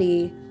I'm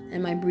ready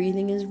and my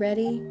breathing is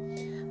ready,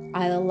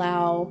 I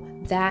allow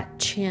that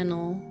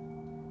channel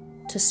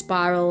to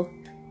spiral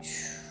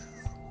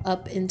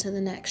up into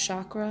the next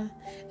chakra.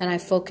 And I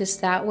focus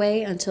that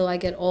way until I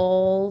get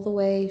all the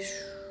way.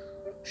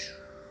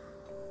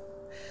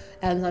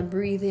 As I'm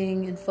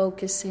breathing and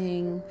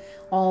focusing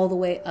all the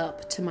way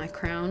up to my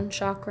crown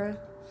chakra.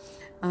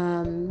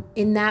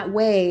 In that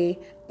way,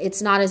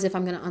 it's not as if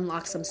I'm going to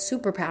unlock some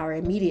superpower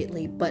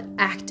immediately, but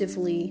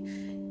actively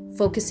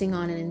focusing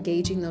on and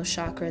engaging those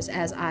chakras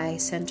as I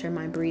center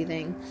my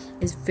breathing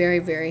is very,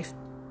 very,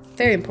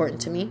 very important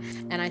to me.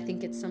 And I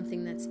think it's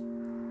something that's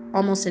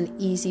almost an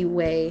easy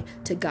way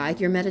to guide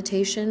your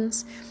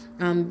meditations,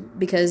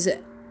 because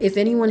if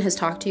anyone has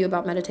talked to you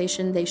about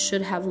meditation, they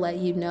should have let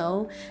you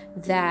know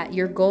that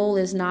your goal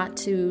is not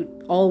to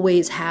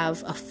always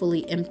have a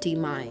fully empty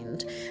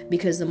mind,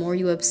 because the more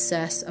you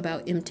obsess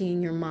about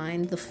emptying your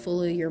mind, the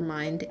fuller your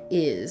mind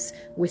is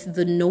with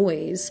the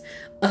noise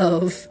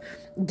of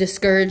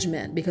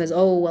discouragement, because,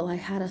 oh, well, I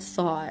had a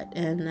thought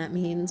and that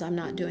means I'm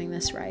not doing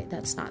this right.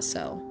 That's not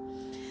so.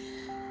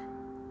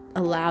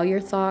 Allow your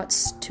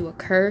thoughts to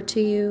occur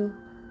to you.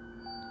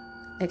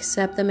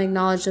 Accept them,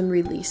 acknowledge them,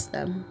 release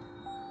them.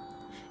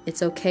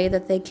 It's okay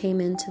that they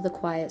came into the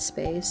quiet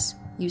space.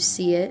 You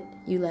see it,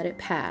 you let it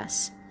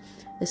pass.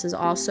 This is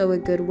also a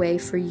good way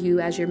for you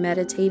as you're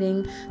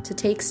meditating to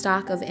take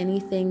stock of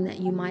anything that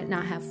you might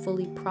not have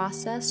fully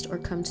processed or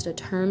come to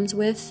terms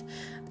with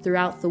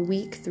throughout the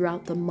week,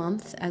 throughout the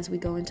month as we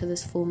go into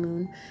this full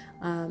moon.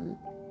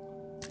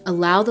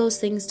 Allow those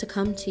things to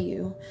come to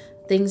you.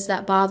 Things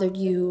that bothered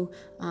you.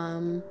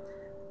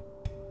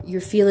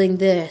 You're feeling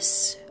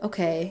this.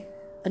 Okay.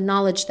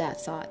 Acknowledge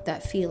that thought,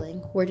 that feeling.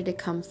 Where did it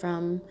come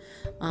from?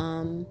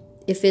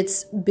 If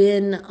it's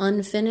been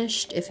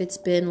unfinished, if it's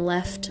been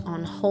left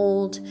on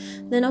hold,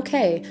 then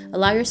okay,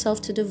 allow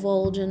yourself to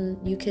divulge,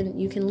 and you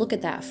can look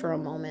at that for a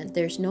moment.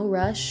 There's no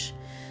rush.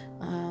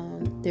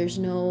 There's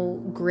no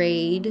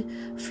grade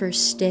for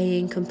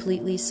staying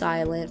completely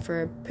silent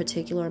for a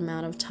particular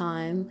amount of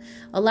time.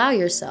 Allow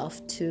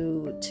yourself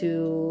to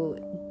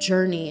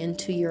journey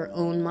into your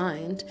own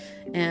mind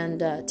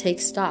and take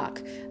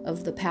stock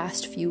of the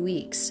past few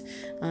weeks,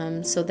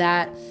 so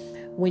that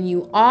when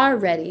you are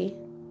ready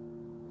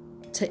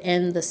to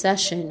end the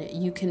session,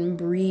 you can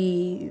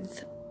breathe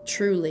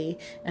truly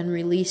and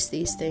release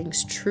these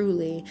things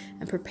truly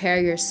and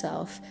prepare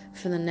yourself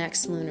for the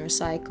next lunar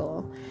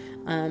cycle.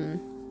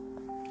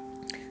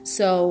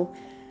 So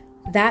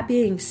that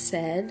being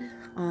said,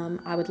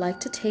 I would like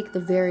to take the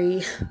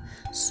very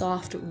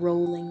soft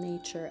rolling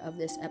nature of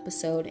this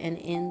episode and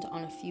end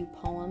on a few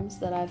poems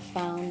that I've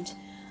found.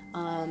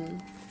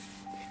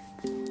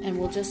 And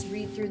we'll just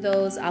read through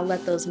those. I'll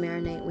let those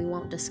marinate. We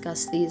won't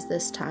discuss these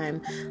this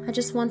time. I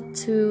just want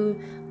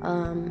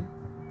to,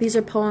 these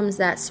are poems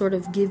that sort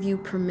of give you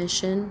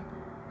permission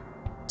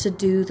to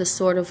do the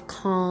sort of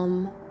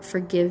calm,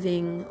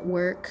 forgiving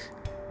work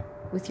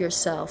with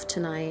yourself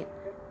tonight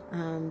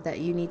that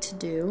you need to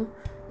do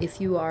if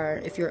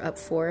you're up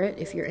for it,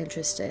 if you're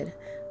interested.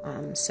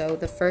 So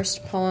the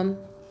first poem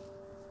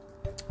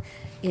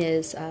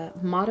is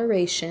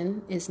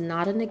Moderation is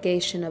not a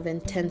negation of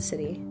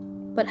intensity,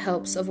 but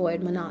helps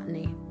avoid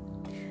monotony,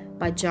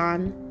 by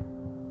John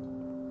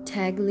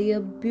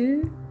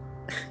Tagliabue.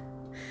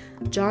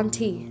 John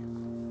T.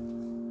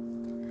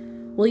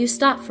 Will you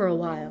stop for a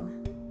while?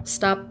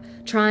 Stop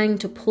trying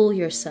to pull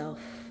yourself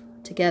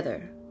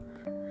together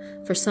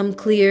for some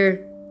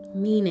clear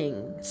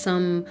meaning,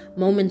 some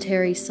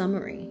momentary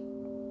summary.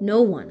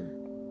 No one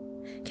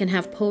can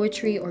have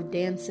poetry or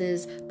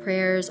dances,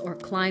 prayers or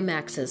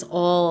climaxes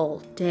all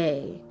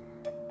day.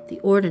 The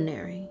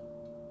ordinary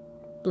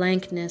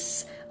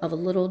blankness of a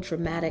little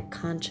dramatic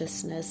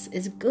consciousness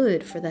is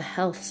good for the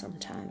health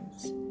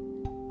sometimes.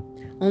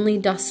 Only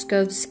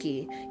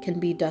Dostoevsky can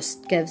be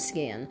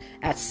Dostoevskian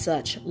at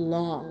such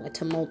long,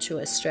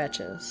 tumultuous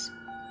stretches.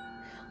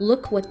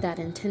 Look what that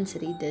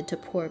intensity did to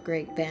poor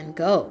great Van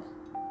Gogh.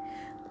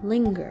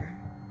 Linger,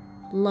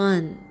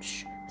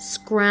 lunge,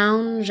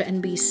 scrounge,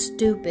 and be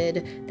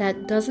stupid.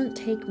 That doesn't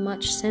take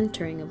much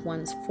centering of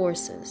one's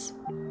forces.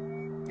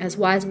 As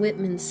Wise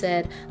Whitman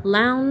said,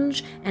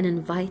 lounge and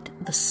invite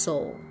the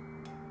soul.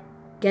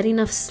 Get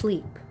enough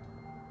sleep.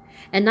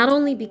 And not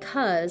only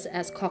because,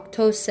 as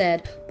Cocteau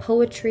said,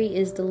 poetry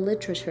is the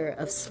literature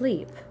of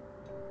sleep.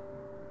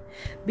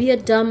 Be a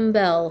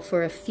dumbbell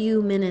for a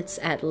few minutes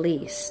at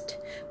least.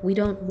 We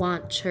don't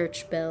want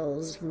church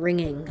bells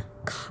ringing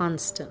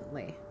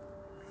constantly.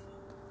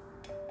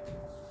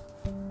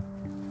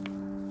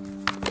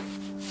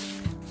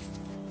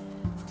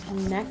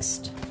 And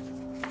next,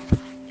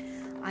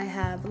 I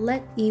have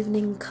Let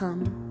Evening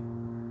Come.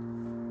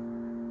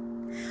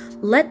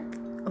 Let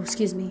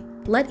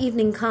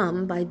Evening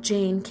Come by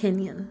Jane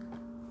Kenyon.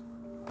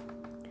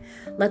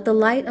 Let the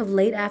light of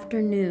late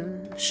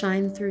afternoon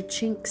shine through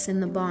chinks in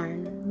the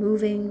barn,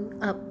 moving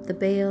up the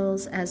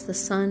bales as the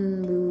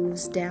sun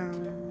moves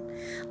down.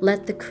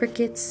 Let the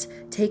crickets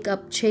take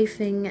up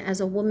chafing as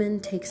a woman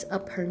takes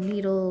up her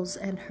needles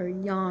and her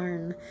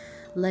yarn.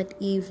 Let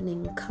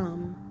evening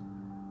come.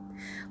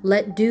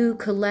 Let dew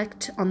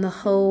collect on the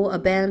hoe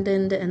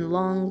abandoned and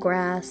long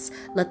grass.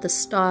 Let the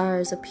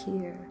stars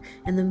appear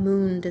and the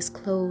moon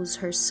disclose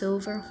her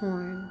silver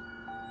horn.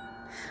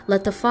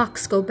 Let the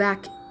fox go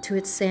back to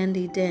its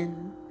sandy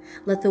den.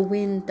 Let the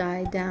wind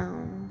die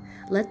down.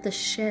 Let the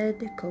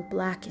shed go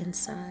black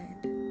inside.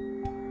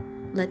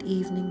 Let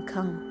evening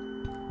come.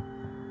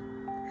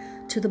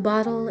 To the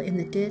bottle in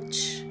the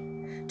ditch,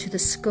 to the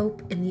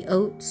scope in the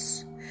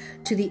oats,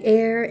 to the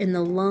air in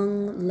the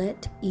lung,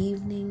 let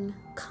evening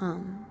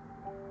come.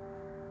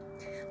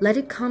 Let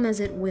it come as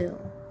it will,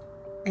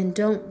 and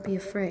don't be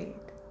afraid.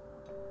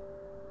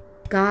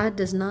 God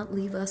does not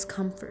leave us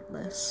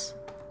comfortless,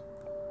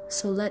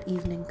 so let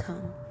evening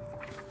come.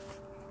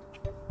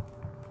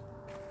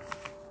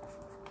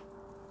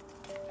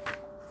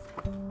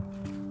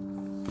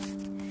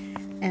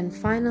 And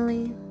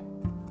finally,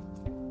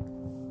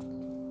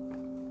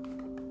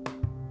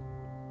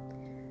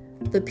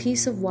 The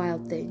Peace of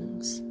Wild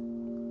Things,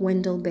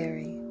 Wendell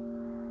Berry.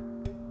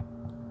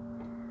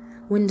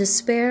 When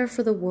despair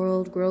for the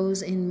world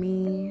grows in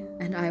me,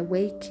 and I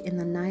wake in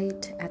the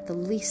night at the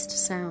least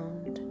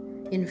sound,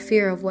 in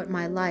fear of what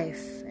my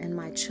life and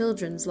my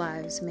children's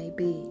lives may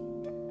be,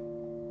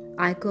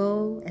 I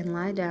go and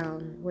lie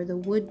down where the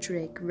wood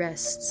drake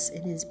rests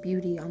in his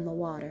beauty on the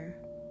water,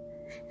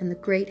 and the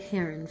great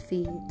heron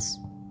feeds.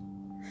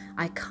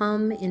 I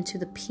come into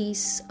the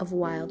peace of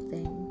wild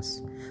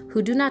things,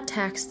 who do not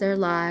tax their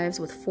lives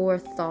with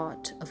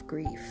forethought of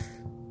grief.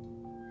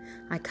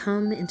 I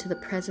come into the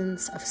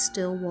presence of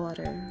still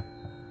water,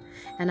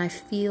 and I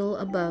feel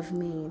above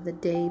me the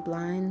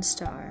day-blind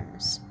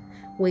stars,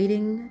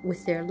 waiting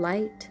with their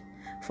light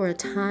for a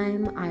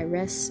time I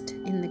rest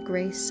in the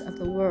grace of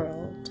the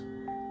world,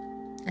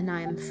 and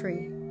I am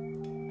free.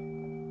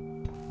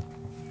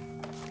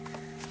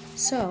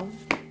 So,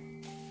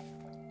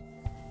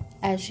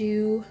 as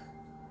you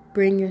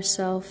bring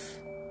yourself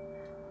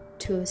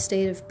to a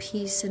state of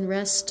peace and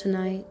rest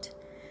tonight,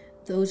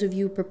 those of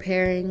you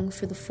preparing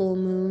for the full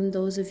moon,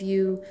 those of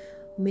you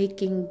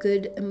making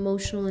good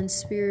emotional and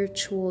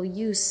spiritual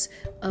use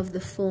of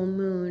the full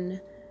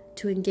moon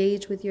to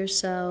engage with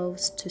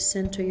yourselves, to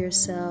center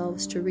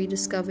yourselves, to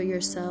rediscover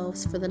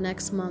yourselves for the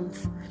next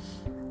month,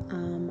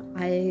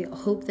 I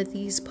hope that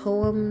these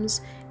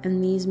poems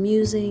and these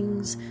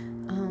musings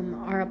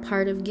are a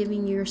part of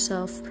giving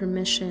yourself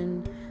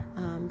permission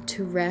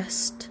to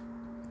rest,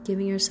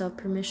 giving yourself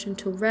permission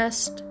to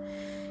rest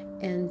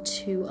and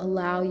to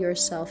allow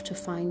yourself to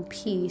find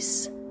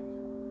peace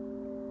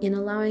in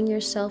allowing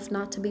yourself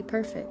not to be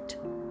perfect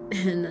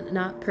and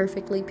not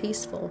perfectly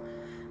peaceful.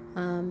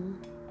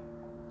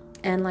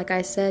 And like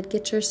I said,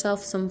 get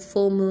yourself some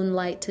full moon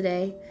light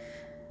today.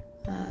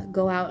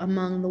 Go out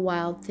among the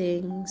wild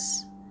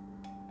things,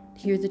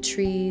 hear the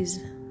trees,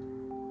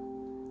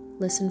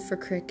 listen for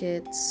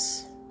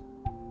crickets,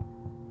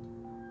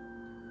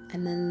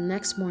 and then the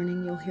next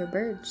morning you'll hear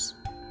birds.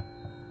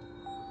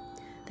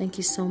 Thank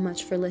you so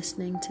much for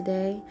listening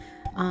today.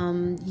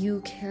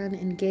 You can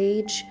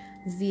engage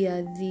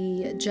via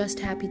the Just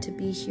Happy to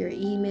Be Here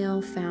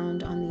email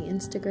found on the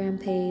Instagram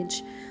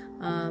page,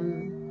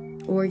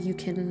 or you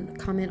can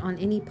comment on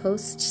any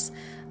posts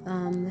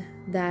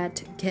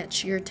that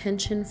get your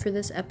attention for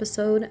this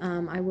episode.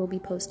 I will be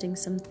posting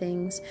some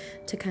things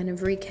to kind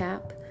of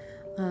recap.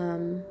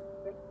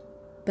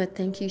 But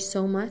thank you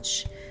so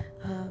much.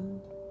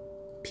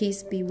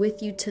 Peace be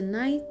with you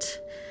tonight,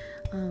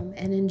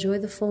 and enjoy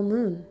the full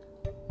moon.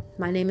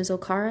 My name is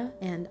Okara,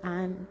 and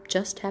I'm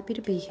just happy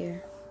to be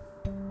here.